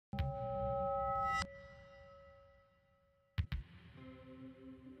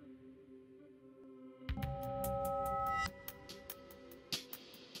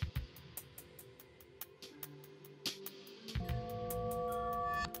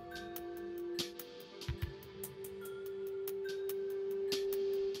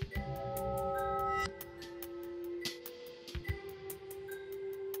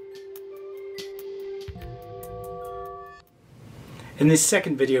In this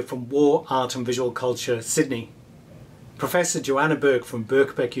second video from War, Art and Visual Culture, Sydney, Professor Joanna Bourke from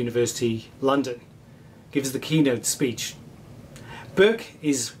Birkbeck University, London, gives the keynote speech. Bourke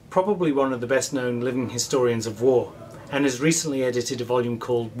is probably one of the best known living historians of war and has recently edited a volume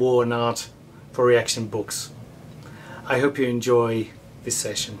called War and Art for Reaktion Books. I hope you enjoy this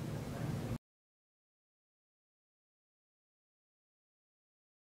session.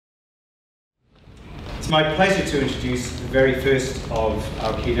 It's my pleasure to introduce the very first of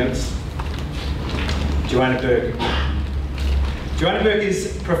our keynotes, Joanna Bourke. Joanna Bourke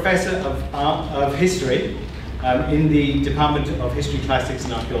is Professor of History in the Department of History, Classics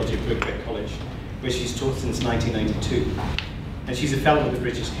and Archaeology at Birkbeck College, where she's taught since 1992. And she's a Fellow of the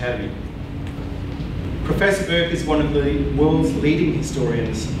British Academy. Professor Bourke is one of the world's leading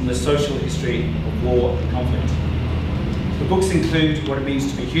historians on the social history of war and conflict. The books include What It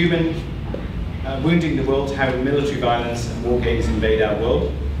Means to Be Human, Wounding the World, How Military Violence and War Games Invade Our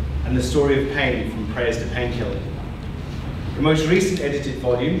World, and The Story of Pain, From Prayers to Painkillers. The most recent edited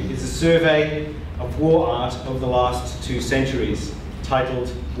volume is a survey of war art over the last 2 centuries,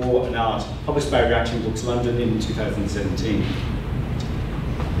 titled War and Art, published by Reaktion Books, London in 2017.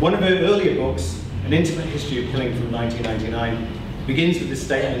 One of her earlier books, An Intimate History of Killing from 1999, begins with the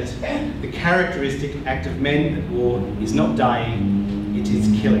statement, the characteristic act of men at war is not dying, it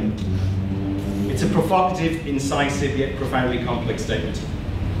is killing. It's a provocative, incisive, yet profoundly complex statement,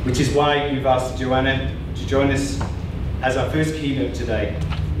 which is why we've asked Joanna to join us as our first keynote today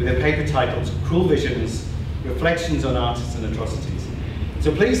with a paper titled Cruel Visions, Reflections on Artists and Atrocities.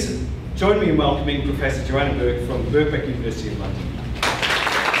 So please join me in welcoming Professor Joanna Bourke from Birkbeck University of London.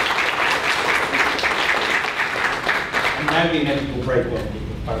 And now the inevitable break one.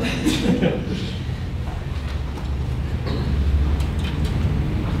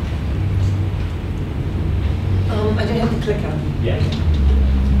 I don't have the clicker. Yeah.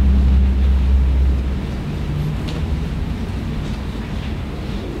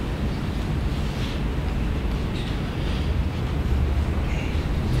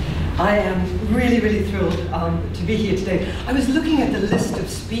 I am really thrilled to be here today. I was looking at the list of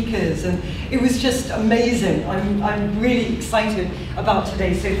speakers and it was just amazing. I'm really excited about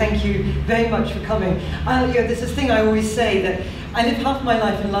today, so thank you very much for coming. There's this thing I always say that I live half my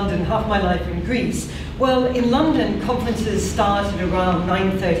life in London, half my life in Greece. Well, in London, conferences started around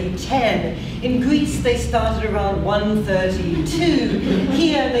 9:30, 10. In Greece, they started around 1:32.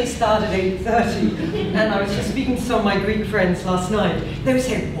 Here, they started 8:30. And I was just speaking to some of my Greek friends last night. They were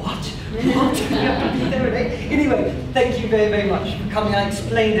saying, what? What? You have to be there at 8? Anyway, thank you very much for coming. I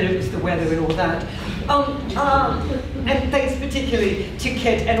explained that it was the weather and all that. And thanks particularly to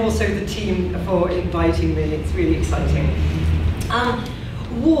Kit and also the team for inviting me. It's really exciting.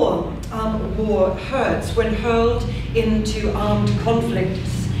 War hurts. When hurled into armed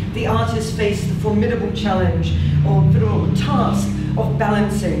conflicts, the artists face the formidable challenge or task of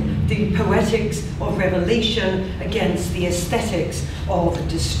balancing the poetics of revelation against the aesthetics of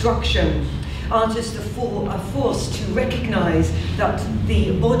destruction. Artists are forced to recognize that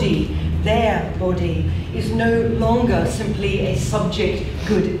the body, their body, is no longer simply a subject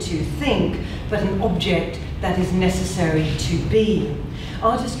good to think, but an object that is necessary to be.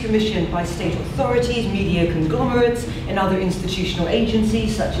 Artists commissioned by state authorities, media conglomerates, and other institutional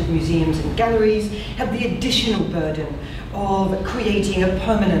agencies, such as museums and galleries, have the additional burden of creating a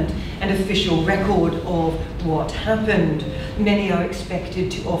permanent and official record of what happened. Many are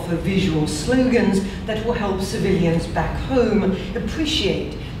expected to offer visual slogans that will help civilians back home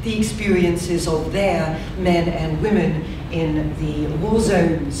appreciate the experiences of their men and women in the war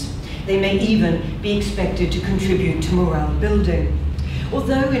zones. They may even be expected to contribute to morale building.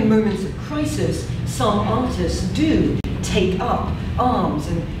 Although in moments of crisis, some artists do take up arms,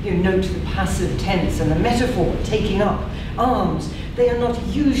 and note the passive tense and the metaphor, taking up arms, they are not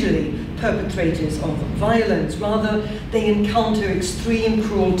usually perpetrators of violence. Rather, they encounter extreme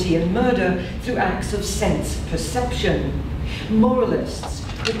cruelty and murder through acts of sense perception. Moralists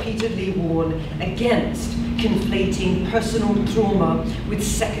repeatedly warn against conflating personal trauma with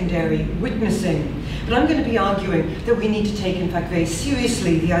secondary witnessing. But I'm going to be arguing that we need to take, in fact, very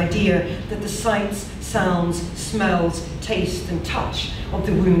seriously the idea that the sights, sounds, smells, taste and touch of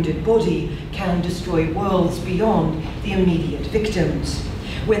the wounded body can destroy worlds beyond the immediate victims.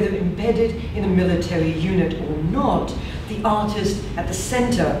 Whether embedded in a military unit or not, the artist at the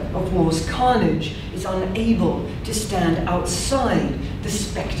center of war's carnage is unable to stand outside the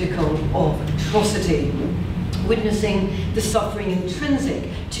spectacle of atrocity. Witnessing the suffering intrinsic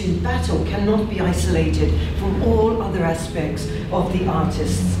to battle cannot be isolated from all other aspects of the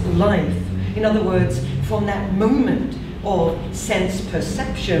artist's life. In other words, from that moment of sense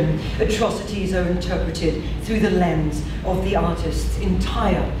perception, atrocities are interpreted through the lens of the artist's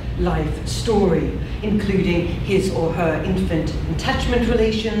entire life story, including his or her infant attachment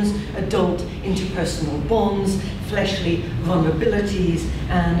relations, adult interpersonal bonds, fleshly vulnerabilities,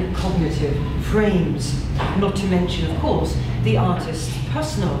 and cognitive frames. Not to mention, of course, the artist's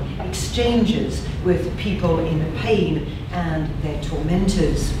personal exchanges with people in pain and their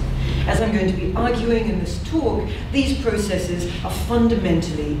tormentors. As I'm going to be arguing in this talk, these processes are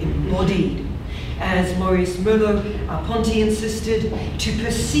fundamentally embodied. As Maurice Merleau-Ponty insisted, to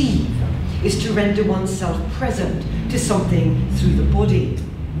perceive is to render oneself present to something through the body.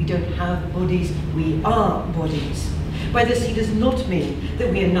 We don't have bodies, we are bodies. By this he does not mean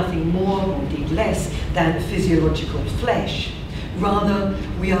that we are nothing more, or indeed less, than physiological flesh. Rather,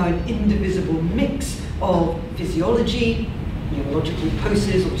 we are an indivisible mix of physiology, neurological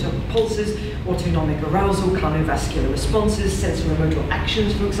pulses, autonomic arousal, cardiovascular responses, sensorimotor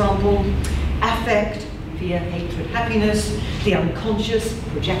actions, for example, affect, fear, hatred, happiness, the unconscious,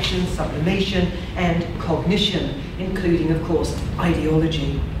 projection, sublimation, and cognition, including, of course,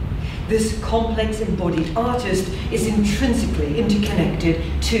 ideology. This complex embodied artist is intrinsically interconnected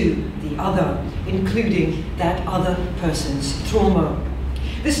to the other, including that other person's trauma.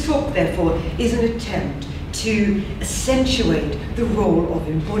 This talk, therefore, is an attempt to accentuate the role of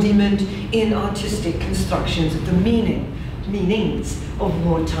embodiment in artistic constructions of the meanings of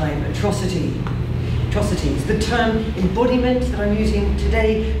wartime atrocities. The term embodiment that I'm using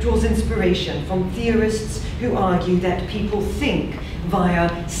today draws inspiration from theorists who argue that people think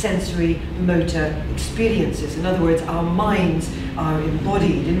via sensory motor experiences. In other words, our minds are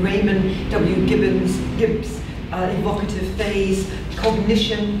embodied. In Raymond W. Gibbs' evocative phase,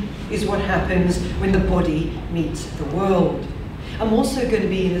 cognition is what happens when the body meets the world. I'm also going to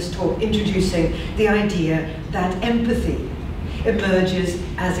be in this talk introducing the idea that empathy emerges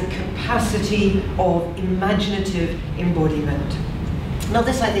as a capacity of imaginative embodiment. Now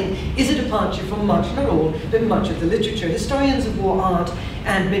this, I think, is a departure from much, not all, but much of the literature. Historians of war art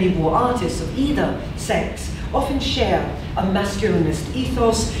and many war artists of either sex often share a masculinist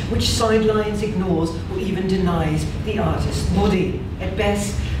ethos which sidelines, ignores, or even denies the artist's body. At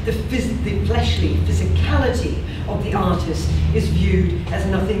best, the fleshly physicality of the artist is viewed as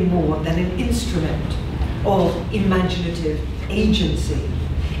nothing more than an instrument of imaginative agency.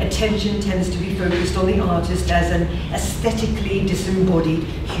 Attention tends to be focused on the artist as an aesthetically disembodied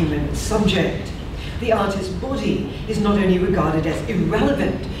human subject. The artist's body is not only regarded as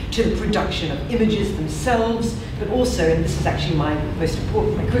irrelevant to the production of images themselves, but also, and this is actually my most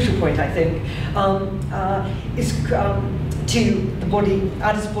important, my crucial point, I think, to the body,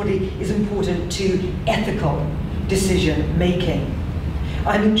 artist's body is important to ethical decision making.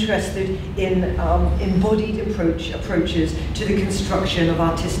 I'm interested in embodied approaches to the construction of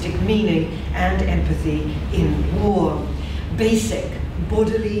artistic meaning and empathy in war. Basic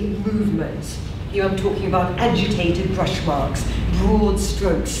bodily movements. Here I'm talking about agitated brush marks, broad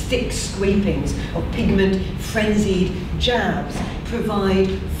strokes, thick scrapings of pigment, frenzied jabs provide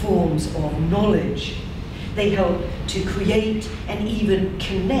forms of knowledge. They help to create and even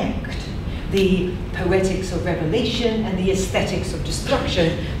connect the poetics of revelation and the aesthetics of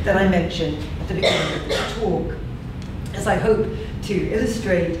destruction that I mentioned at the beginning of this talk. As I hope to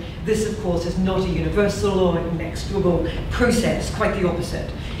illustrate, this of course is not a universal or inexorable process, quite the opposite.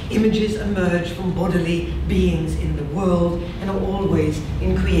 Images emerge from bodily beings in the world and are always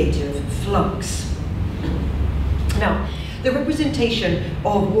in creative flux. Now, the representation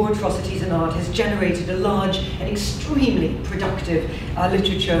of war atrocities in art has generated a large and extremely productive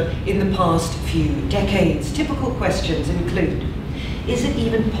literature in the past few decades. Typical questions include, is it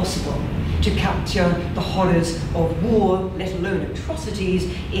even possible to capture the horrors of war, let alone atrocities,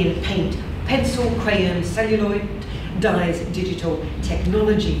 in paint, pencil, crayon, celluloid, dyes, digital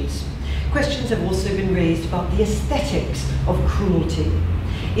technologies? Questions have also been raised about the aesthetics of cruelty.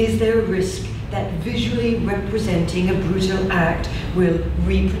 Is there a risk that visually representing a brutal act will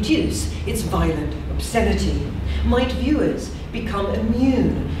reproduce its violent obscenity? Might viewers become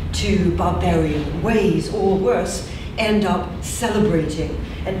immune to barbarian ways, or worse, end up celebrating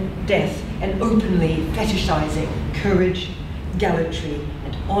death and openly fetishizing courage, gallantry,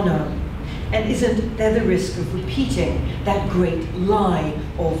 and honor? And isn't there the risk of repeating that great lie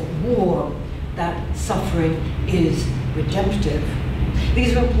of war, that suffering is redemptive?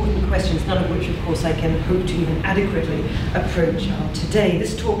 These are important questions, none of which, of course, I can hope to even adequately approach today.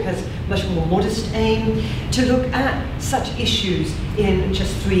 This talk has a much more modest aim to look at such issues in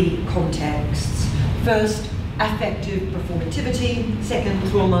just three contexts. First, affective performativity. Second,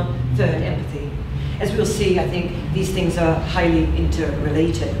 trauma. Third, empathy. As we'll see, I think these things are highly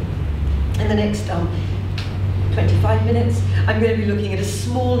interrelated. In the next 25 minutes, I'm going to be looking at a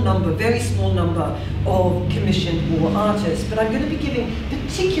small number, very small number of commissioned war artists, but I'm going to be giving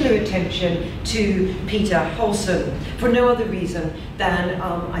particular attention to Peter Halson for no other reason than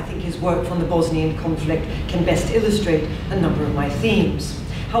I think his work from the Bosnian conflict can best illustrate a number of my themes.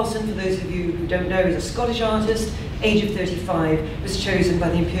 Halson, for those of you who don't know, is a Scottish artist. Age of 35, was chosen by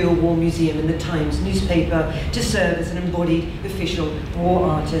the Imperial War Museum and the Times newspaper to serve as an embodied official war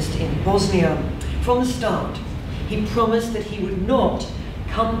artist in Bosnia. From the start, he promised that he would not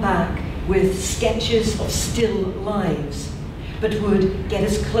come back with sketches of still lives, but would get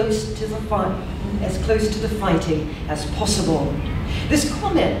as close to the fighting as possible. This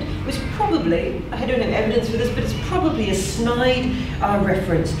comment was probably, I don't have evidence for this, but it's probably a snide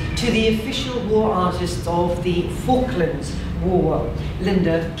reference to the official war artists of the Falklands War,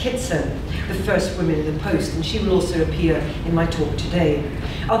 Linda Kitson, the first woman in the post, and she will also appear in my talk today.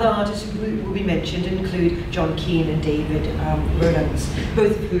 Other artists who will be mentioned include John Keane and David Rowlands,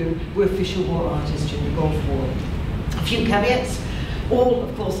 both of whom were official war artists during the Gulf War. A few caveats. All,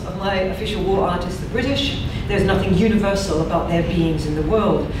 of course, of my official war artists are British. There's nothing universal about their beings in the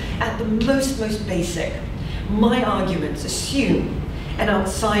world. At the most basic, my arguments assume an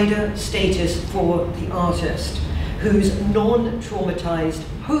outsider status for the artist, whose non-traumatized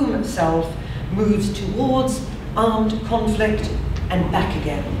home self moves towards armed conflict and back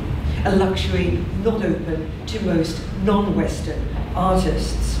again, a luxury not open to most non-Western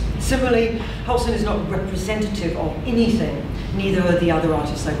artists. Similarly, Halson is not representative of anything, neither are the other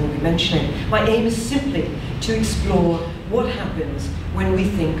artists I will be mentioning. My aim is simply to explore what happens when we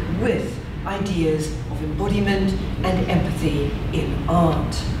think with ideas of embodiment and empathy in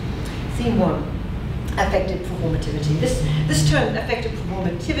art. Theme 1. Affective performativity. This term, affective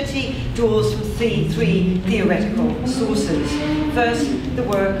performativity, draws from three theoretical sources. First, the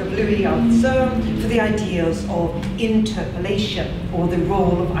work of Louis Althusser for the ideas of interpolation, or the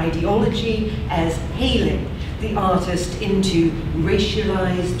role of ideology as hailing the artist into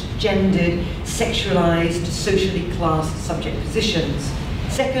racialized, gendered, sexualized, socially classed subject positions.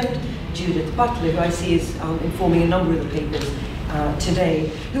 Second, Judith Butler, who I see is informing a number of the papers today,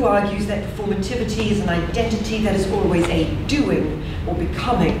 who argues that performativity is an identity that is always a doing or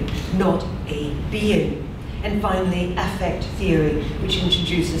becoming, not a being. And finally, affect theory, which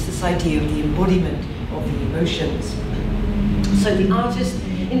introduces this idea of the embodiment of the emotions. So the artist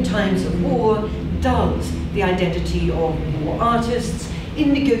in times of war does the identity of war artists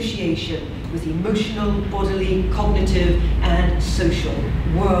in negotiation with emotional, bodily, cognitive, and social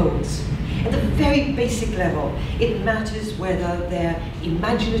worlds. At the very basic level, it matters whether their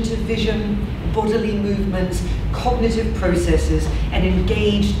imaginative vision, bodily movements, cognitive processes, and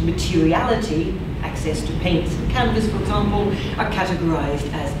engaged materiality, access to paints and canvas, for example, are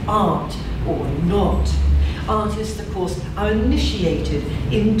categorized as art or not. Artists, of course, are initiated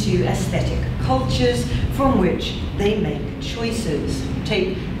into aesthetic cultures from which they make choices.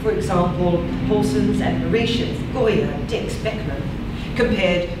 Take, for example, Halson's admiration for Goya, Dix, Beckmann,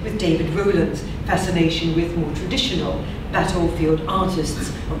 compared with David Rowland's fascination with more traditional battlefield artists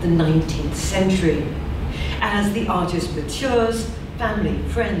of the 19th century. As the artist matures, family,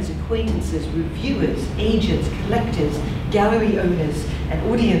 friends, acquaintances, reviewers, agents, collectors, gallery owners, and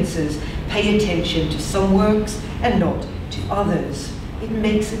audiences pay attention to some works and not to others. It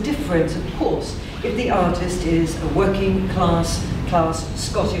makes a difference, of course, if the artist is a working class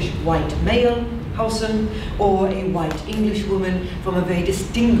Scottish white male, Halson, or a white English woman from a very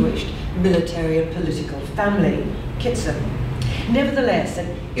distinguished military and political family, Kitson. Nevertheless,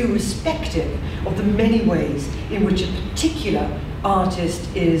 and irrespective of the many ways in which a particular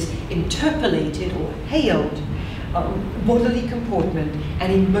artist is interpolated or hailed, bodily comportment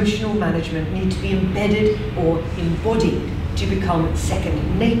and emotional management need to be embedded or embodied to become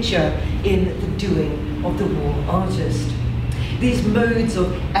second nature in the doing of the war artist. These modes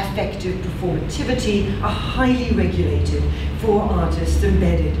of affective performativity are highly regulated for artists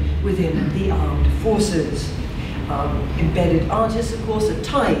embedded within the armed forces. Embedded artists, of course, are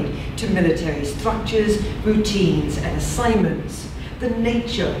tied to military structures, routines, and assignments. The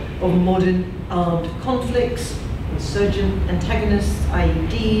nature of modern armed conflicts, insurgent antagonists,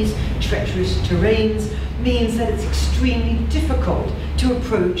 IEDs, treacherous terrains, means that it's extremely difficult to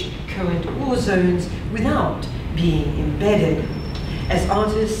approach current war zones without being embedded. As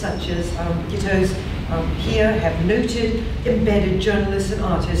artists such as Gitto's here have noted, embedded journalists and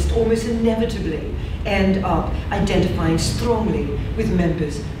artists almost inevitably end up identifying strongly with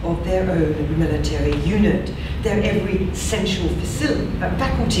members of their own military unit. Their every sensual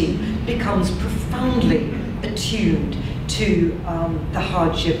faculty becomes profoundly attuned to the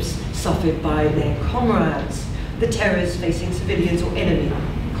hardships suffered by their comrades. The terrors facing civilians or enemy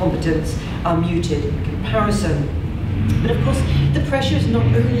combatants are muted in comparison. But of course, the pressure is not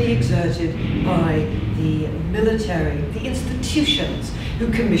only exerted by the military, the institutions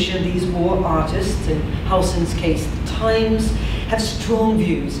who commission these war artists, in Howson's case, the Times, have strong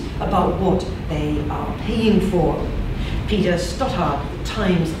views about what they are paying for. Peter Stothard, the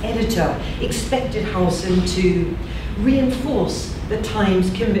Times editor, expected Howson to reinforce the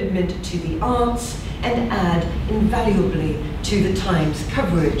Times' commitment to the arts and add invaluably to the Times'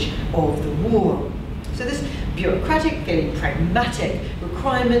 coverage of the war. So this bureaucratic, very pragmatic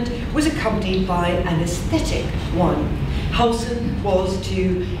requirement was accompanied by an aesthetic one. Howson was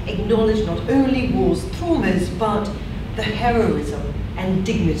to acknowledge not only war's traumas, but the heroism and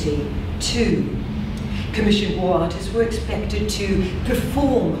dignity too. Commissioned war artists were expected to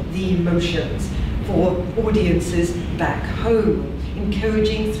perform the emotions for audiences back home,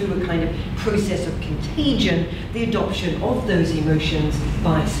 encouraging through a kind of process of contagion the adoption of those emotions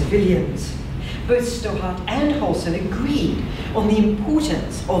by civilians. Both Stothard and Howson agreed on the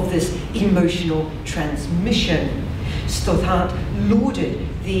importance of this emotional transmission. Stothard lauded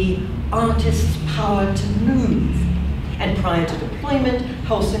the artist's power to move, and prior to deployment,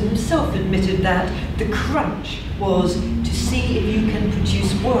 Howson himself admitted that the crunch was to see if you can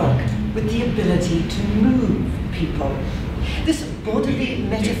produce work with the ability to move people. This bodily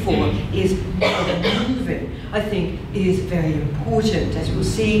metaphor is moving, I think, is very important, as we'll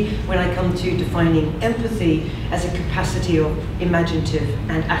see when I come to defining empathy as a capacity of imaginative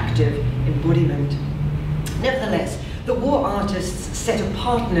and active embodiment. Nevertheless, the war artist's set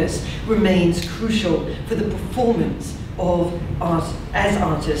apartness remains crucial for the performance of art as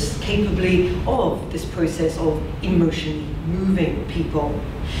artists capably of this process of emotionally moving people.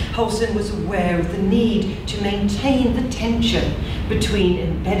 Howson was aware of the need to maintain the tension between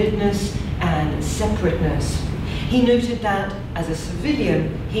embeddedness and separateness. He noted that, as a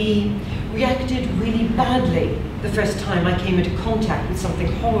civilian, he reacted really badly the first time I came into contact with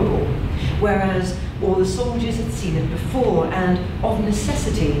something horrible, whereas all the soldiers had seen it before and, of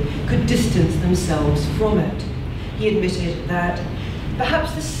necessity, could distance themselves from it. He admitted that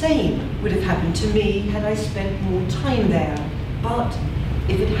perhaps the same would have happened to me had I spent more time there, but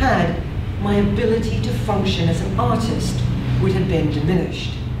if it had, my ability to function as an artist would have been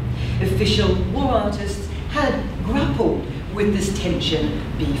diminished. Official war artists had grappled with this tension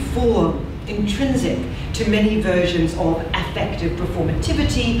before. Intrinsic to many versions of affective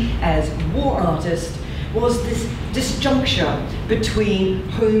performativity as war artist was this disjuncture between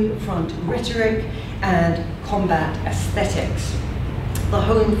home front rhetoric and combat aesthetics. The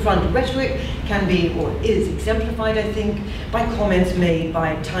home front rhetoric can be, or is, exemplified, I think, by comments made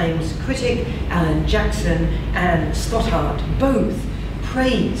by Times critic Alan Jackson and Stothard. Both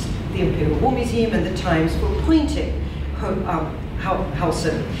praised the Imperial War Museum and the Times for appointing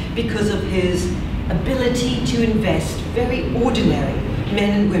Howson because of his ability to invest very ordinary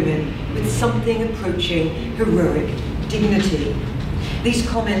men and women with something approaching heroic dignity. These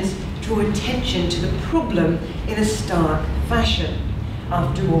comments draw attention to the problem in a stark fashion.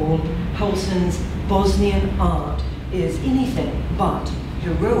 After all, Howson's Bosnian art is anything but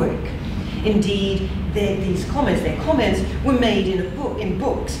heroic. Indeed, their comments were made in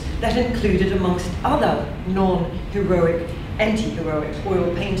books that included, amongst other non-heroic, anti-heroic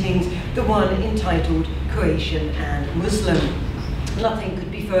oil paintings, the one entitled Croatian and Muslim. Nothing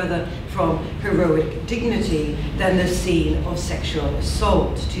could be further from heroic dignity than the scene of sexual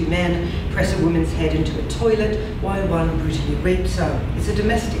assault. Two men press a woman's head into a toilet while one brutally rapes her. It's a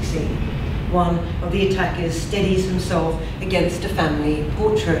domestic scene. One of the attackers steadies himself against a family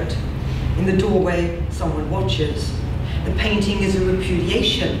portrait. In the doorway, someone watches. The painting is a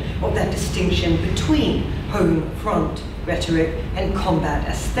repudiation of that distinction between home front rhetoric and combat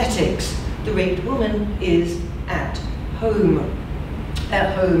aesthetics. The raped woman is at home.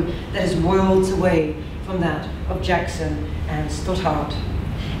 That home that is worlds away from that of Jackson and Stothard.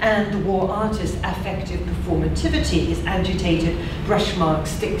 And the war artist's affective performativity, his agitated brush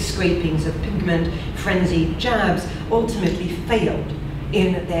marks, thick scrapings of pigment, frenzied jabs, ultimately failed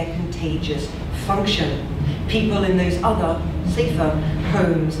in their contagious function. People in those other, safer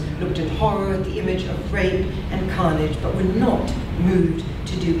homes looked in horror at the image of rape and carnage, but were not moved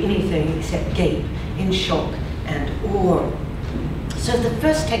to do anything except gape in shock and awe. So the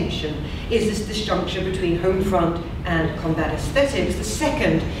first tension is this disjuncture between home front and combat aesthetics. The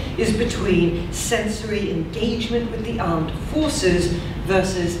second is between sensory engagement with the armed forces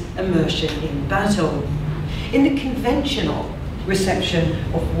versus immersion in battle. In the conventional reception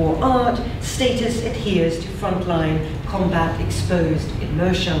of war art, status adheres to frontline combat exposed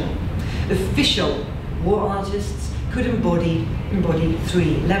immersion. Official war artists could embody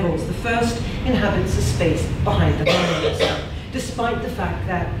three levels. The first inhabits the space behind the lines, despite the fact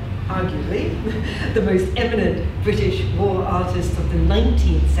that, arguably, the most eminent British war artist of the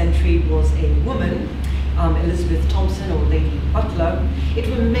 19th century was a woman, Elizabeth Thompson or Lady Butler. It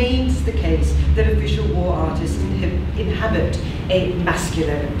remains the case that official war artists inhabit a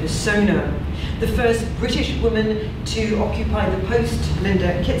masculine persona. The first British woman to occupy the post,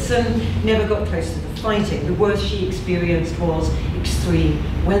 Linda Kitson, never got close to the fighting. The worst she experienced was extreme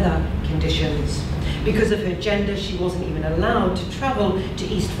weather conditions. Because of her gender, she wasn't even allowed to travel to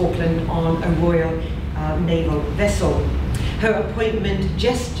East Falkland on a Royal Naval vessel. Her appointment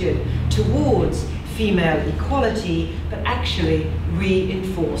gestured towards female equality, but actually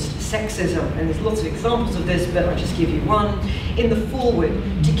reinforced sexism. And there's lots of examples of this, but I'll just give you one. In the foreword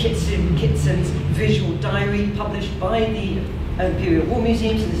to Kitson's visual diary, published by the Imperial War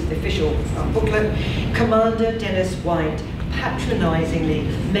Museum, so this is the official booklet, Commander Dennis White patronizingly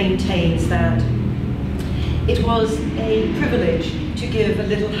maintains that it was a privilege to give a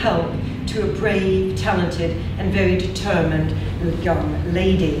little help to a brave, talented, and very determined young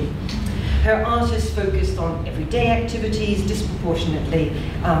lady. Her artists focused on everyday activities, disproportionately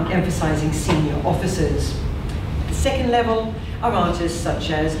emphasizing senior officers. At the second level are artists such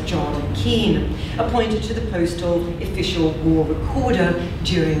as John Keane, appointed to the postal official war recorder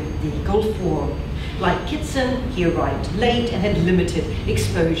during the Gulf War. Like Kitson, he arrived late and had limited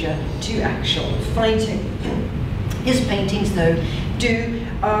exposure to actual fighting. His paintings, though, do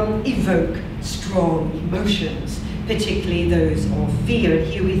evoke strong emotions, particularly those of fear. And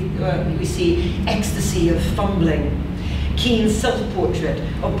here we see ecstasy of fumbling. Keane's self-portrait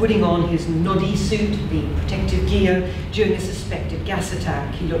of putting on his noddy suit, the protective gear, during a suspected gas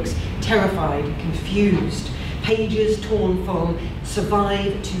attack. He looks terrified, confused. Pages torn from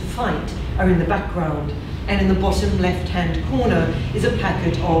Survive to Fight are in the background. And in the bottom left-hand corner is a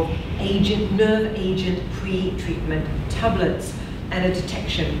packet of nerve agent pre-treatment tablets and a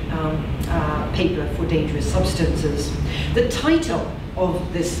detection paper for dangerous substances. The title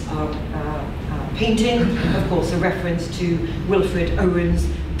of this painting, of course, a reference to Wilfred Owen's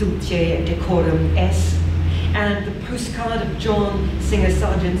Dulce Decorum S, and the postcard of John Singer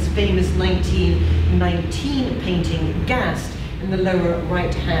Sargent's famous 1919 painting, Gassed, in the lower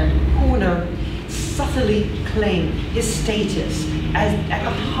right-hand corner, subtly claim his status as at the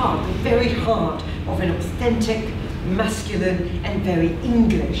heart, the very heart of an authentic, masculine, and very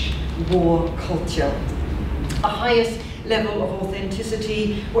English war culture. The highest level of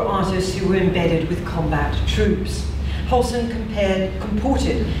authenticity were artists who were embedded with combat troops. Holson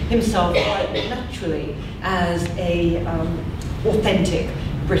comported himself quite naturally as a authentic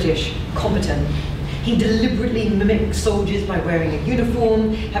British combatant. He deliberately mimicked soldiers by wearing a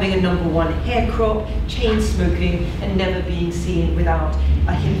uniform, having a #1 hair crop, chain smoking, and never being seen without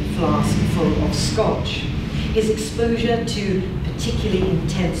a hip flask full of scotch. His exposure to particularly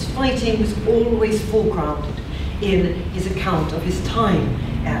intense fighting was always foregrounded in his account of his time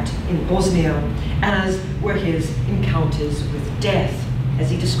in Bosnia, as were his encounters with death,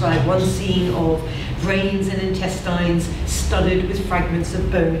 as he described one scene of brains and intestines studded with fragments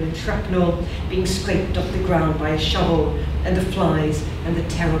of bone and shrapnel being scraped off the ground by a shovel, and the flies and the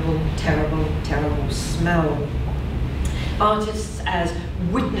terrible, terrible, terrible smell. Artists as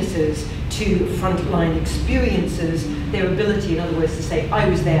witnesses to frontline experiences, their ability, in other words, to say, I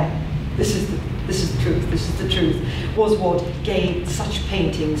was there, this is the truth, this is the truth, was what gave such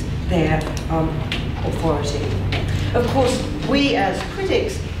paintings their authority. Of course, we as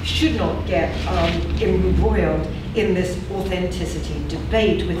critics should not get embroiled in this authenticity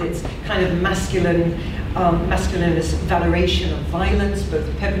debate with its kind of masculinist valoration of violence, both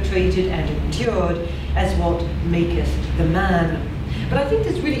perpetrated and endured, as what maketh the man. But I think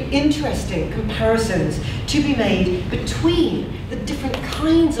there's really interesting comparisons to be made between the different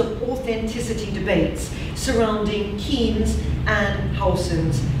kinds of authenticity debates surrounding Keane's and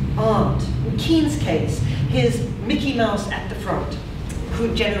Holson's art. In Keane's case, his Mickey Mouse at the front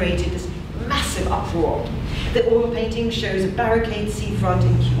generated this massive uproar. The oil painting shows a barricade seafront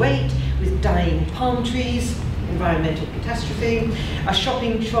in Kuwait with dying palm trees, environmental catastrophe, a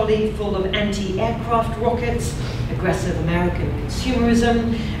shopping trolley full of anti-aircraft rockets, aggressive American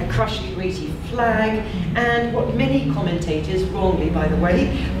consumerism, a crushed Kuwaiti flag, and what many commentators, wrongly by the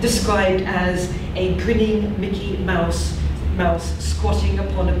way, described as a grinning Mickey Mouse squatting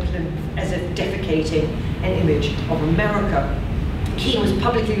upon a plinth as if defecating an image of America. Keane was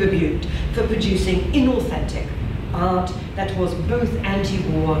publicly rebuked for producing inauthentic art that was both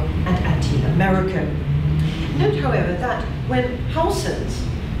anti-war and anti-American. Note, however, that when Howson's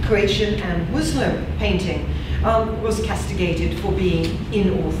Croatian and Muslim painting was castigated for being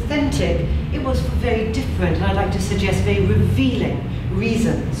inauthentic, it was for very different, and I'd like to suggest very revealing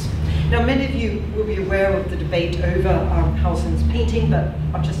reasons. Now, many of you will be aware of the debate over Howson's painting, but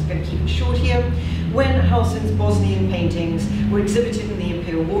I'm just going to keep it short here. When Howson's Bosnian paintings were exhibited in the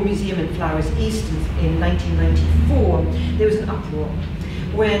Imperial War Museum in Flowers East in 1994, there was an uproar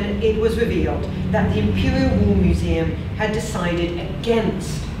when it was revealed that the Imperial War Museum had decided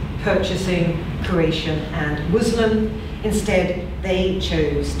against purchasing Croatian and Muslim. Instead, they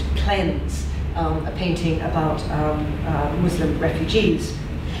chose to cleanse a painting about Muslim refugees.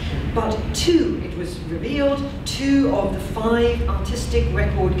 But it was revealed, 2 of the 5 Artistic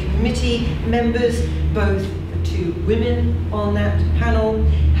Record Committee members, both the 2 women on that panel,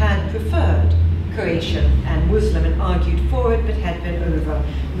 had preferred Croatian and Muslim and argued for it, but had been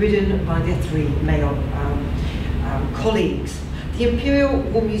overridden by their 3 male colleagues. The Imperial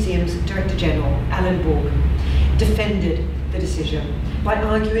War Museum's Director General, Alan Bourke, defended the decision by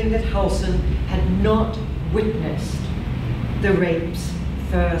arguing that Howson had not witnessed the rapes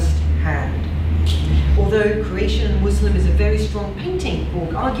first-hand. Although Croatian and Muslim is a very strong painting,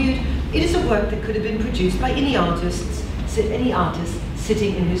 Bourke argued, it is a work that could have been produced by any artist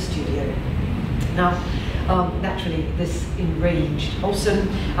sitting in his studio. Now, naturally, this enraged Howson.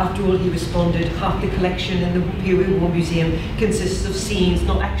 After all, he responded, half the collection in the Imperial War Museum consists of scenes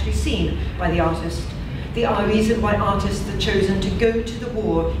not actually seen by the artist. The reason why artists are chosen to go to the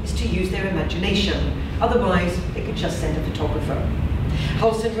war is to use their imagination. Otherwise, they could just send a photographer.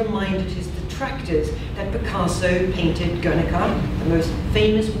 Howson reminded his detractors that Picasso painted Guernica, the most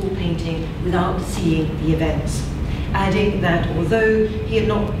famous wall painting, without seeing the events, adding that although he had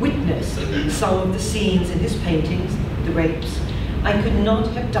not witnessed some of the scenes in his paintings, the rapes, I could not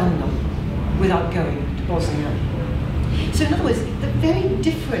have done them without going to Bosnia. So in other words, the very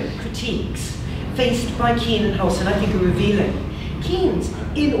different critiques faced by Keane and Howson, I think, are revealing. Keane's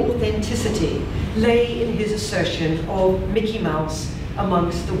inauthenticity lay in his assertion of Mickey Mouse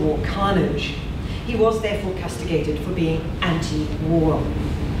amongst the war carnage. He was therefore castigated for being anti-war.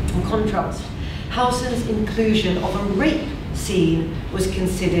 In contrast, Howson's inclusion of a rape scene was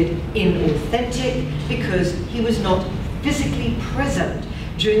considered inauthentic because he was not physically present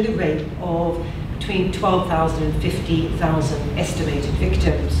during the rape of between 12,000 and 50,000 estimated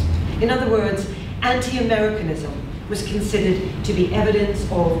victims. In other words, anti-Americanism was considered to be evidence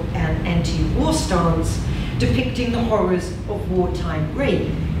of an anti-war stance. Depicting the horrors of wartime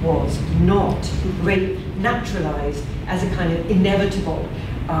rape was not. Rape naturalized as a kind of inevitable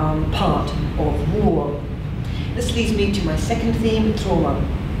part of war. This leads me to my second theme, trauma.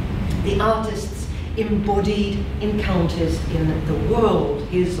 The artist's embodied encounters in the world,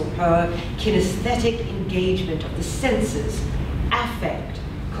 his or her kinesthetic engagement of the senses, affect,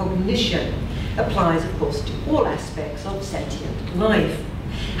 cognition, applies, of course, to all aspects of sentient life.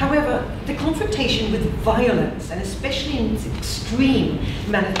 However, the confrontation with violence, and especially in its extreme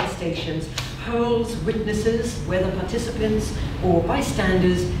manifestations, hurls witnesses, whether participants or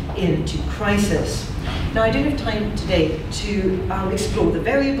bystanders, into crisis. Now, I don't have time today to explore the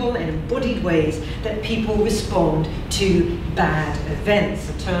variable and embodied ways that people respond to bad events,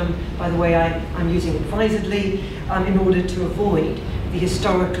 a term, by the way, I'm using advisedly in order to avoid the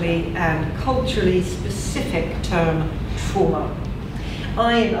historically and culturally specific term trauma.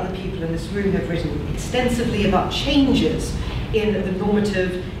 I and other people in this room have written extensively about changes in the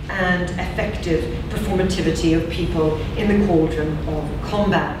normative and affective performativity of people in the cauldron of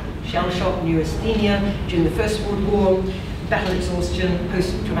combat. Shell shock, neurasthenia during the First World War, battle exhaustion,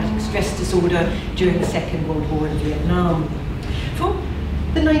 post-traumatic stress disorder during the Second World War in Vietnam. For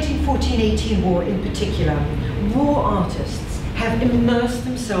the 1914-18 war in particular, war artists have immersed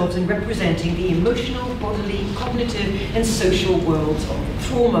themselves in representing the emotional, bodily, cognitive, and social worlds of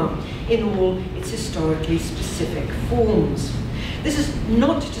trauma in all its historically specific forms. This is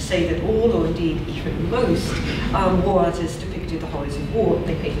not to say that all, or indeed even most, war artists depicted the horrors of war.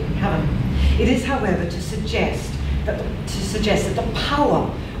 They basically haven't. It is, however, to suggest that the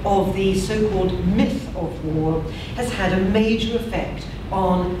power of the so-called myth of war has had a major effect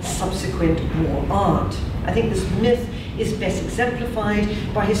on subsequent war art. I think this myth is best exemplified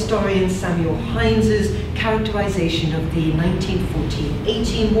by historian Samuel Heinz's characterization of the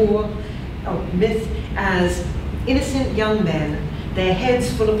 1914-18 war myth as innocent young men, their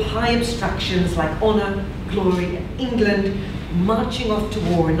heads full of high abstractions like honor, glory, and England, marching off to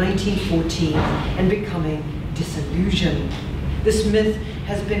war in 1914 and becoming disillusioned. This myth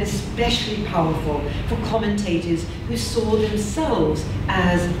has been especially powerful for commentators who saw themselves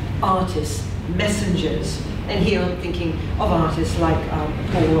as artists, messengers. And here I'm thinking of artists like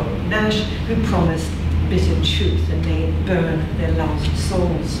Paul Nash, who promised bitter truth and made it burn their lost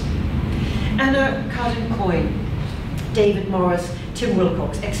souls. Anna Carden-Coyne, David Morris, Tim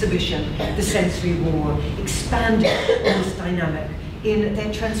Wilcox exhibition, The Sensory War, expanded on this dynamic in their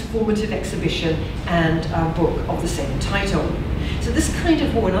transformative exhibition and book of the same title. So this kind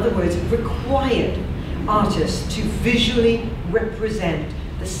of war, in other words, required artists to visually represent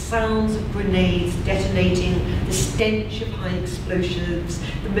the sounds of grenades detonating, the stench of high explosives,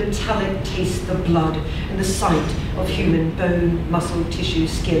 the metallic taste of blood, and the sight of human bone, muscle, tissue,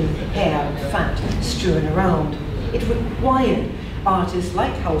 skin, hair, and fat strewn around. It required artists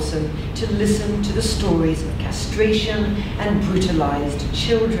like Howson to listen to the stories of castration and brutalized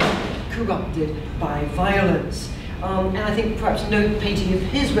children corrupted by violence. And I think perhaps no painting of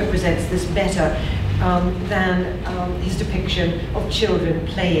his represents this better than his depiction of children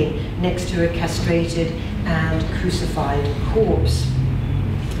playing next to a castrated and crucified corpse.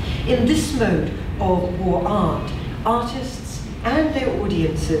 In this mode of war art, artists and their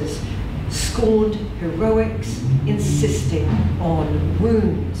audiences scorned heroics, insisting on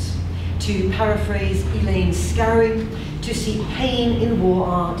wounds. To paraphrase Elaine Scarry, to see pain in war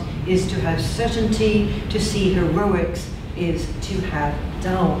art is to have certainty, to see heroics is to have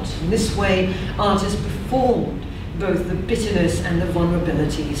doubt. In this way, artists performed both the bitterness and the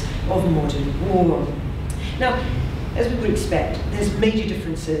vulnerabilities of modern war. Now, as we would expect, there's major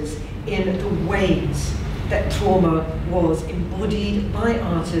differences in the ways that trauma was embodied by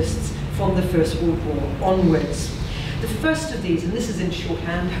artists from the First World War onwards. The first of these, and this is in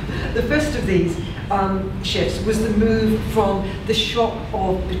shorthand, the first of these shifts was the move from the shock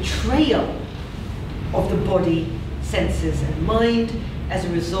of betrayal of the body, senses, and mind as a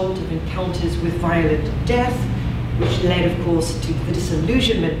result of encounters with violent death, which led, of course, to the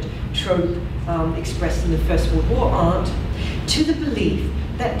disillusionment trope expressed in the First World War art, to the belief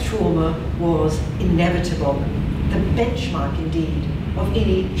that trauma was inevitable, the benchmark, indeed, of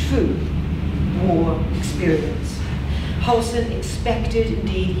any true war experience. Howson expected,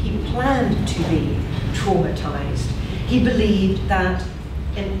 indeed, he planned to be traumatized. He believed that,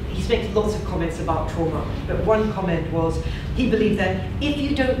 and he's making lots of comments about trauma, but one comment was, he believed that if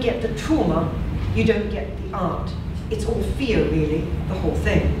you don't get the trauma, you don't get the art. It's all fear, really, the whole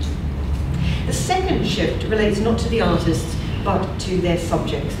thing. The second shift relates not to the artists, but to their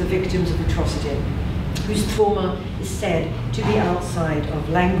subjects, the victims of atrocity, whose trauma is said to be outside of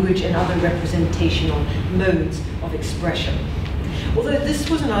language and other representational modes of expression. Although this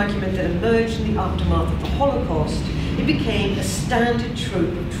was an argument that emerged in the aftermath of the Holocaust, it became a standard trope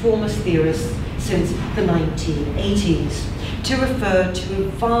of trauma theorists since the 1980s, to refer to a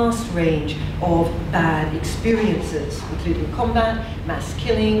vast range of bad experiences, including combat, mass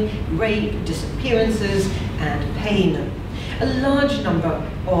killing, rape, disappearances, and pain. A large number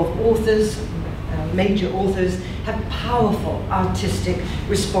of authors, major authors, have powerful artistic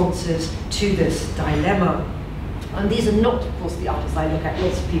responses to this dilemma. And these are not, of course, the artists I look at.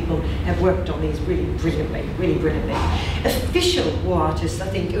 Lots of people have worked on these really brilliantly, really brilliantly. Official war artists, I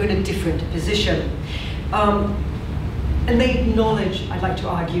think, are in a different position. And they acknowledge, I'd like to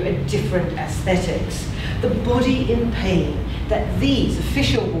argue, a different aesthetics. The body in pain that these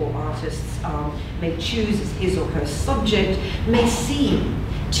official war artists may choose as his or her subject may seem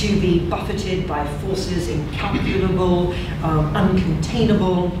to be buffeted by forces incalculable,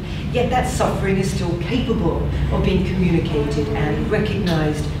 uncontainable, yet that suffering is still capable of being communicated and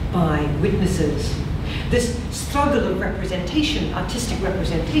recognized by witnesses. This struggle of representation, artistic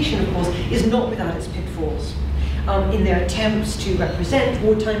representation, of course, is not without its pitfalls. In their attempts to represent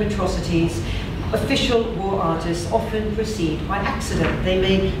wartime atrocities, official war artists often proceed by accident. They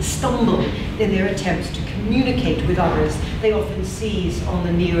may stumble in their attempts to communicate with others. They often seize on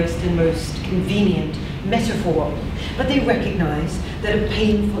the nearest and most convenient metaphor. But they recognize that a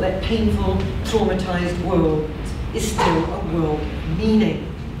painful, traumatized world is still a world of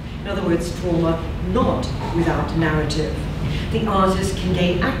meaning. In other words, trauma not without narrative. The artist can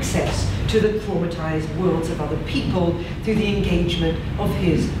gain access to the traumatized worlds of other people through the engagement of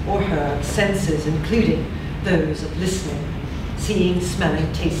his or her senses, including those of listening, seeing,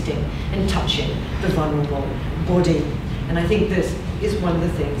 smelling, tasting, and touching the vulnerable body. And I think this is one of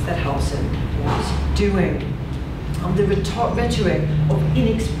the things that Halson was doing. The rhetoric of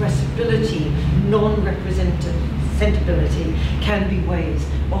inexpressibility, non-representability can be ways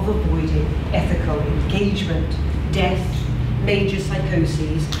of avoiding ethical engagement. Death, major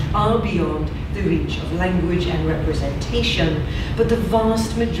psychoses are beyond the reach of language and representation, but the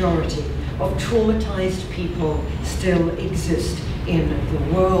vast majority of traumatized people still exist in the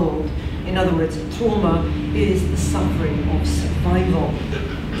world. In other words, trauma is the suffering of survival.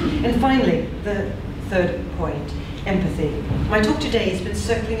 And finally, the third point, empathy. My talk today has been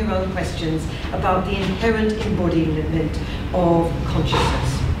circling around questions about the inherent embodiment of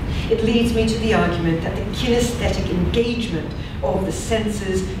consciousness. It leads me to the argument that the kinesthetic engagement of the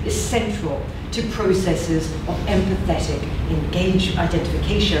senses is central to processes of empathetic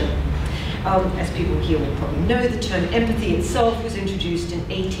identification. As people here will probably know, the term empathy itself was introduced in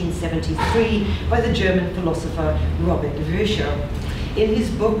 1873 by the German philosopher Robert Vischer. In his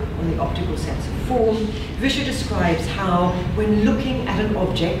book on the optical sense of form, Vischer describes how, when looking at an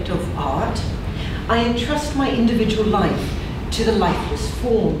object of art, I entrust my individual life to the lifeless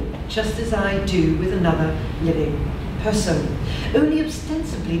form, just as I do with another living person. Only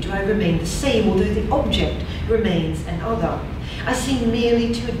ostensibly do I remain the same, although the object remains an other. I seem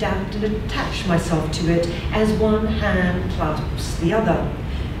merely to adapt and attach myself to it as one hand clasps the other,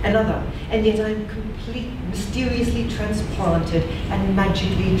 another, and yet I am mysteriously transplanted and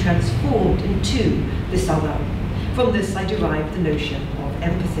magically transformed into this other. From this I derive the notion of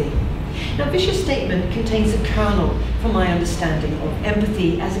empathy. Now, Vischer's statement contains a kernel for my understanding of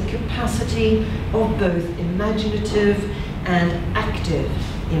empathy as a capacity of both imaginative and active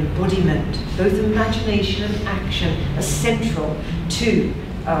embodiment. Both imagination and action are central to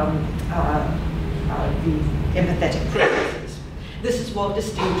the empathetic processes. This is what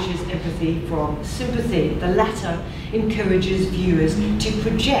distinguishes empathy from sympathy. The latter encourages viewers to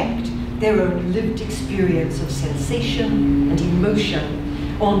project their own lived experience of sensation and emotion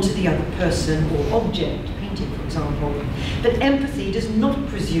onto the other person or object, painting for example. But empathy does not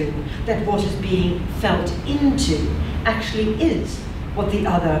presume that what is being felt into actually is what the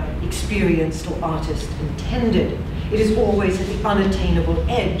other experienced or artist intended. It is always at the unattainable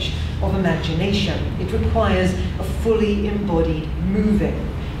edge of imagination. It requires a fully embodied moving,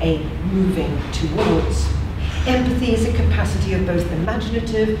 a moving towards. Empathy is a capacity of both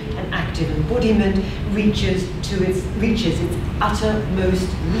imaginative and active embodiment, reaches its uttermost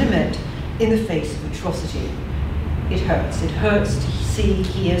limit in the face of atrocity. It hurts. It hurts to see,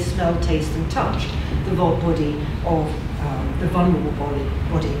 hear, smell, taste, and touch the body of the vulnerable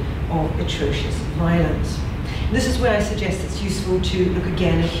body of atrocious violence. This is where I suggest it's useful to look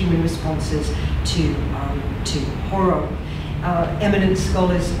again at human responses to horror. Eminent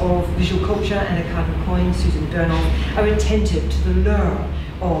scholars of visual culture, Anna Carter-Coyne, Susan Bernoff, are attentive to the lure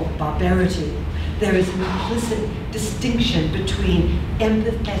of barbarity. There is an implicit distinction between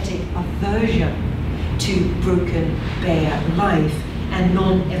empathetic aversion to broken, bare life and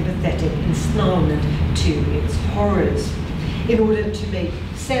non-empathetic ensnarement to its horrors. In order to make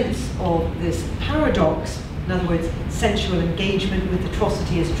sense of this paradox, in other words, sensual engagement with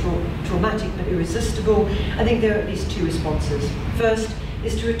atrocity is traumatic but irresistible, I think there are at least two responses. First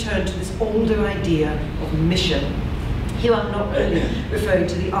is to return to this older idea of mission. Here I'm not only referring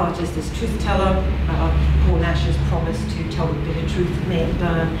to the artist as truth teller, Paul Nash's promise to tell the bitter truth, may it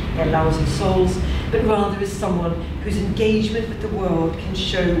burn their lousy souls, but rather as someone whose engagement with the world can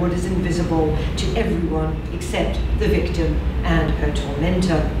show what is invisible to everyone except the victim and her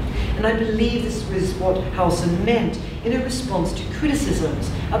tormentor. And I believe this was what Halson meant in a response to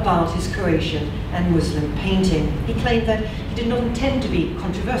criticisms about his Croatian and Muslim painting. He claimed that he did not intend to be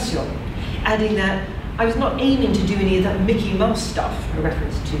controversial, adding that I was not aiming to do any of that Mickey Mouse stuff, a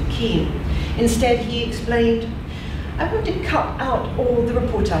reference to Keane. Instead, he explained, I want to cut out all the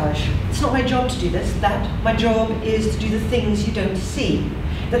reportage. It's not my job to do this, that. My job is to do the things you don't see,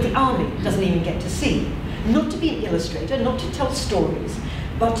 that the army doesn't even get to see. Not to be an illustrator, not to tell stories,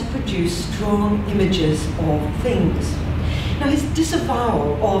 but to produce strong images of things. Now, his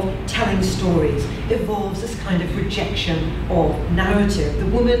disavowal of telling stories involves this kind of rejection of narrative. The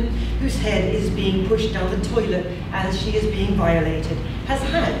woman whose head is being pushed down the toilet as she is being violated has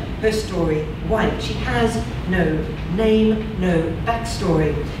had her story wiped. She has no name, no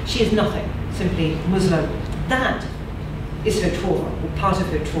backstory. She is nothing, simply Muslim. That is her trauma, or part of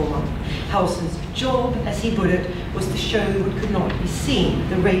her trauma. Halson's job, as he put it, was to show what could not be seen,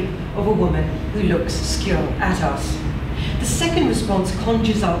 the rape of a woman who looks askew at us. The second response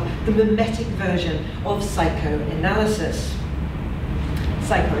conjures up the mimetic version of psychoanalysis.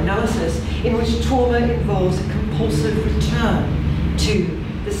 Psychoanalysis, in which trauma involves a compulsive return to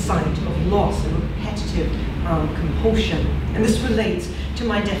the site of loss, a repetitive compulsion. And this relates to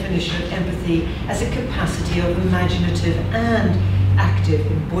my definition of empathy as a capacity of imaginative and active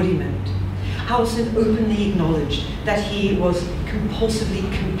embodiment. Howson openly acknowledged that he was compulsively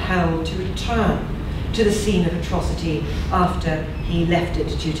compelled to return to the scene of atrocity after he left it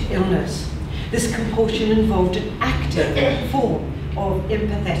due to illness. This compulsion involved an active form of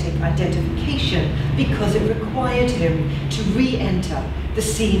empathetic identification because it required him to re-enter the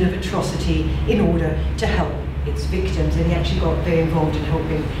scene of atrocity in order to help its victims, and he actually got very involved in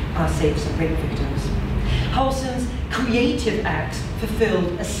helping save some rape victims. Howson's creative acts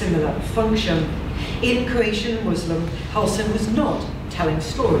fulfilled a similar function. In Croatian Muslim, Howson was not telling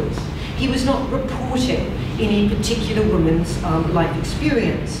stories. He was not reporting any particular woman's life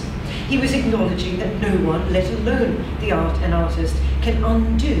experience. He was acknowledging that no one, let alone the art and artist, can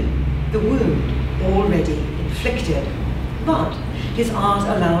undo the wound already inflicted. But his art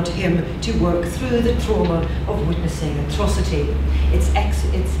allowed him to work through the trauma of witnessing atrocity. Its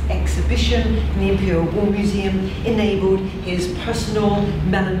exhibition in the Imperial War Museum enabled his personal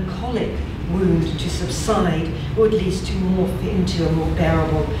melancholic wound to subside, or at least to morph into a more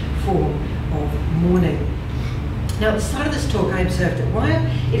bearable form of mourning. Now, at the start of this talk, I observed that while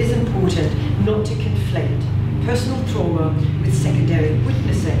it is important not to conflate personal trauma with secondary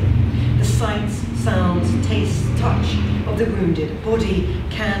witnessing, the sights, sounds, tastes, touch of the wounded body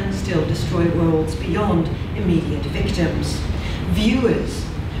can still destroy worlds beyond immediate victims. Viewers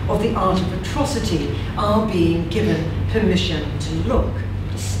of the art of atrocity are being given permission to look,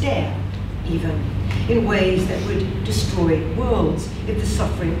 to stare even, in ways that would destroy worlds if the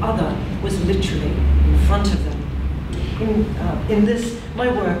suffering other was literally in front of them. In this, my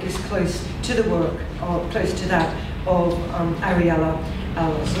work is close to the work, or close to that of Ariella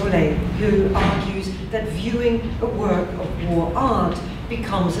Al-Zoleh, who argues that viewing a work of war art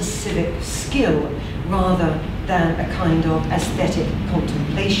becomes a civic skill rather than a kind of aesthetic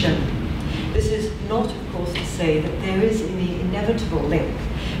contemplation. This is not, of course, to say that there is any inevitable link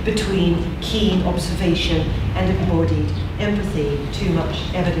between keen observation and embodied empathy. Too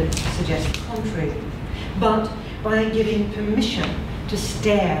much evidence suggests the contrary. But by giving permission to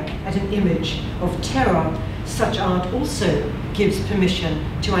stare at an image of terror, such art also gives permission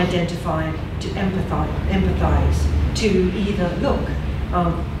to identify, to empathize, to either look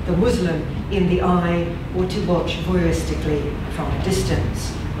the Muslim in the eye or to watch voyeuristically from a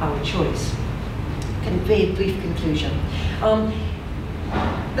distance, our choice. Very brief conclusion.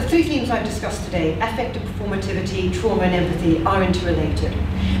 The three themes I've discussed today, affective performativity, trauma and empathy, are interrelated.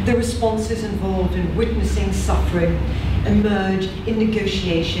 The responses involved in witnessing suffering emerge in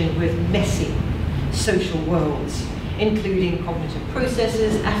negotiation with messy social worlds, including cognitive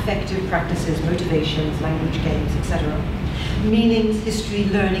processes, affective practices, motivations, language games, etc. Meanings, history,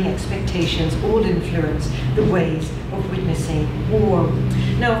 learning, expectations all influence the ways of witnessing war.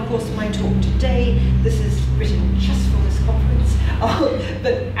 Now, of course, my talk today, this is written just for this conference,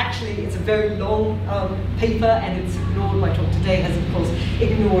 but actually it's a very long paper, and it's ignored, my talk today has, of course,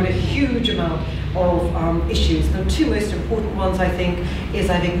 ignored a huge amount of issues. The two most important ones, I think, is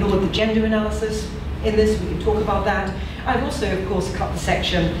I've ignored the gender analysis in this. We can talk about that. I've also, of course, cut the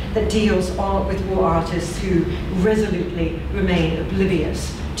section that deals with war artists who resolutely remain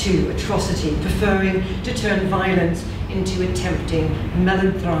oblivious to atrocity, preferring to turn violence into a tempting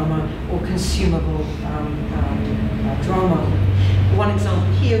melodrama or consumable drama. One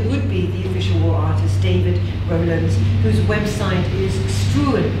example here would be the official war artist David Rowlands, whose website is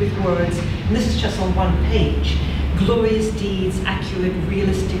strewn with words, and this is just on one page: glorious deeds, accurate,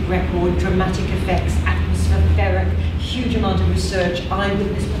 realistic record, dramatic effects, atmospheric, huge amount of research,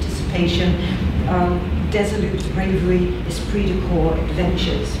 eyewitness participation, dissolute bravery, esprit de corps,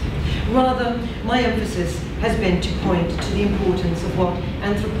 adventures. Rather, my emphasis has been to point to the importance of what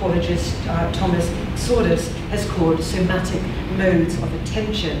anthropologist Thomas Sordus has called somatic modes of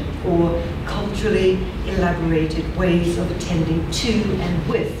attention, or culturally elaborated ways of attending to and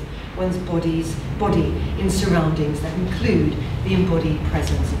with one's body in surroundings that include the embodied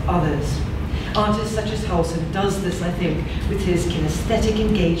presence of others. Artists such as Howson does this, I think, with his kinesthetic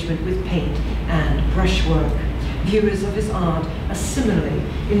engagement with paint and brushwork. Viewers of his art are similarly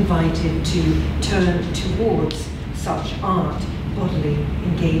invited to turn towards such art, bodily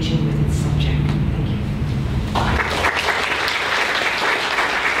engaging with its subject. Thank you.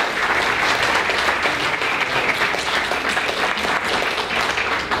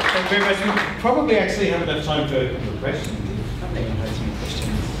 Thank you very much. We probably actually have enough time for a couple of questions. I think I've had some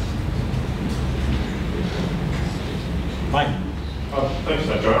questions. Mike. Thanks for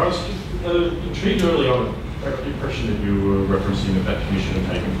that, Joe. I was intrigued early on I got the impression that you were referencing that that commission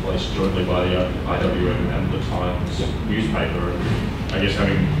had taken place jointly by the IWM and the Times newspaper. And I guess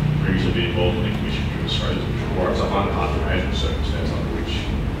having previously been involved in the commission in Australia, I find it hard to imagine a circumstance under which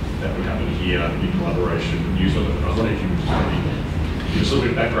that would happen here in collaboration with News Limited. I was wondering if you could maybe give us a little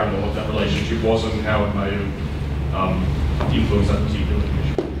bit of background on what that relationship was and how it may have influenced that particular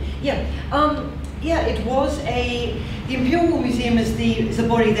commission. Yeah, it was the Imperial War Museum is a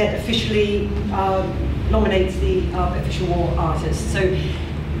body that officially nominates the official war artists. So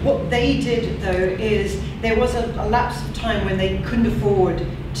what they did, though, is there was a lapse of time when they couldn't afford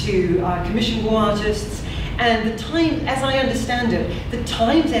to commission war artists, and the Times, as I understand it, the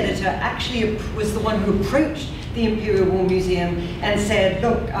Times editor actually was the one who approached the Imperial War Museum and said,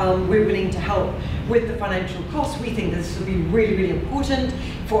 look, we're willing to help with the financial costs. We think this will be really, really important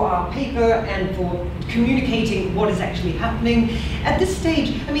for our paper and for communicating what is actually happening. At this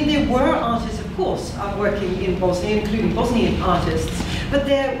stage, I mean, there were artists, of course, working in Bosnia, including Bosnian artists, but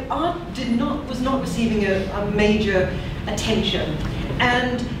their art was not receiving a major attention.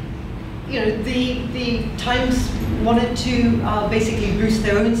 And you know, the Times wanted to basically boost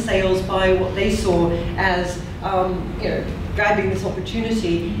their own sales by what they saw as you know, grabbing this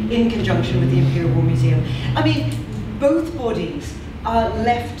opportunity in conjunction with the Imperial War Museum. I mean, both bodies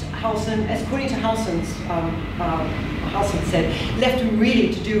left Howson, as according to Howson said, left him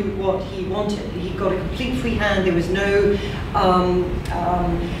really to do what he wanted. He got a complete free hand. There was no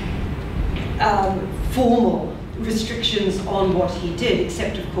formal restrictions on what he did,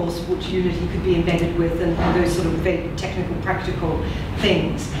 except of course which unit he could be embedded with and those sort of very technical, practical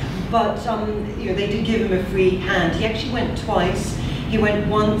things. But you know, they did give him a free hand. He actually went twice. He went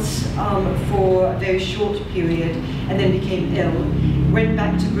once for a very short period and then became ill. Went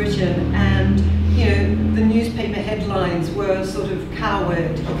back to Britain, and you know, the newspaper headlines were sort of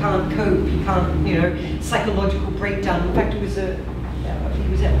coward, he can't cope, he can't, you know, psychological breakdown. In fact, he was ill.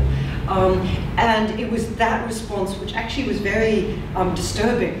 And it was that response which actually was very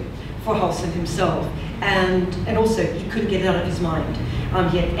disturbing for Howson himself, and also he couldn't get it out of his mind.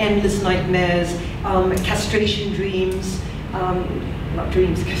 He had endless nightmares, castration dreams, not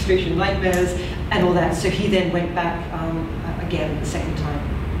dreams, castration nightmares, and all that. So he then went back again the second time.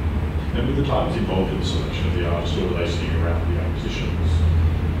 And with the Times involved in the selection of the artists, or were they sitting around the acquisitions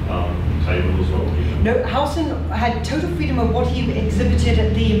table as well? No, Howson had total freedom of what he exhibited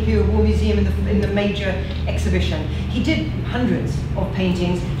at the Imperial War Museum in the major exhibition. He did hundreds of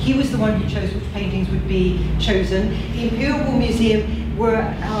paintings. He was the one who chose which paintings would be chosen. The Imperial War Museum were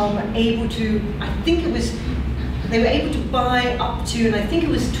able to, they were able to buy up to, and I think it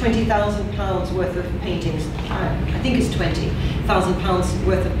was £20,000 worth of paintings. I think it's £20,000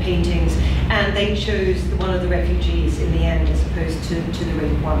 worth of paintings, and they chose one of the refugees in the end as opposed to the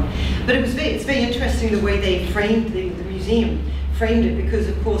raped one. But it's very interesting the way they framed the museum framed it, because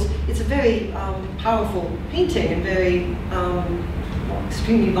of course it's a very powerful painting and very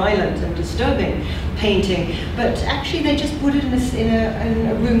extremely violent and disturbing painting, but actually they just put it in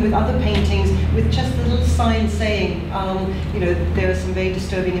a room with other paintings with just a little sign saying, you know, there are some very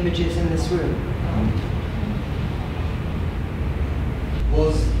disturbing images in this room.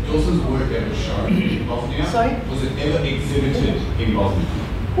 Was Dawson's work ever shown in Bosnia? Sorry? Was it ever exhibited in Bosnia?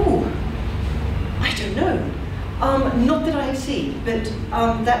 Oh, I don't know. Not that I've seen, but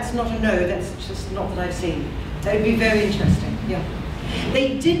that's not a no, that's just not that I've seen. That would be very interesting, yeah.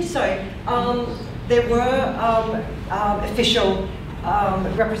 They did, there were official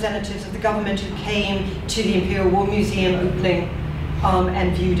representatives of the government who came to the Imperial War Museum opening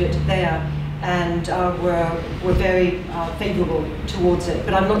and viewed it there, and were very favourable towards it.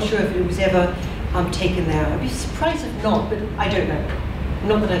 But I'm not sure if it was ever taken there. I'd be surprised if not, but I don't know.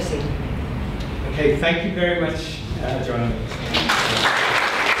 Not that I've seen. Okay, thank you very much, Joanna.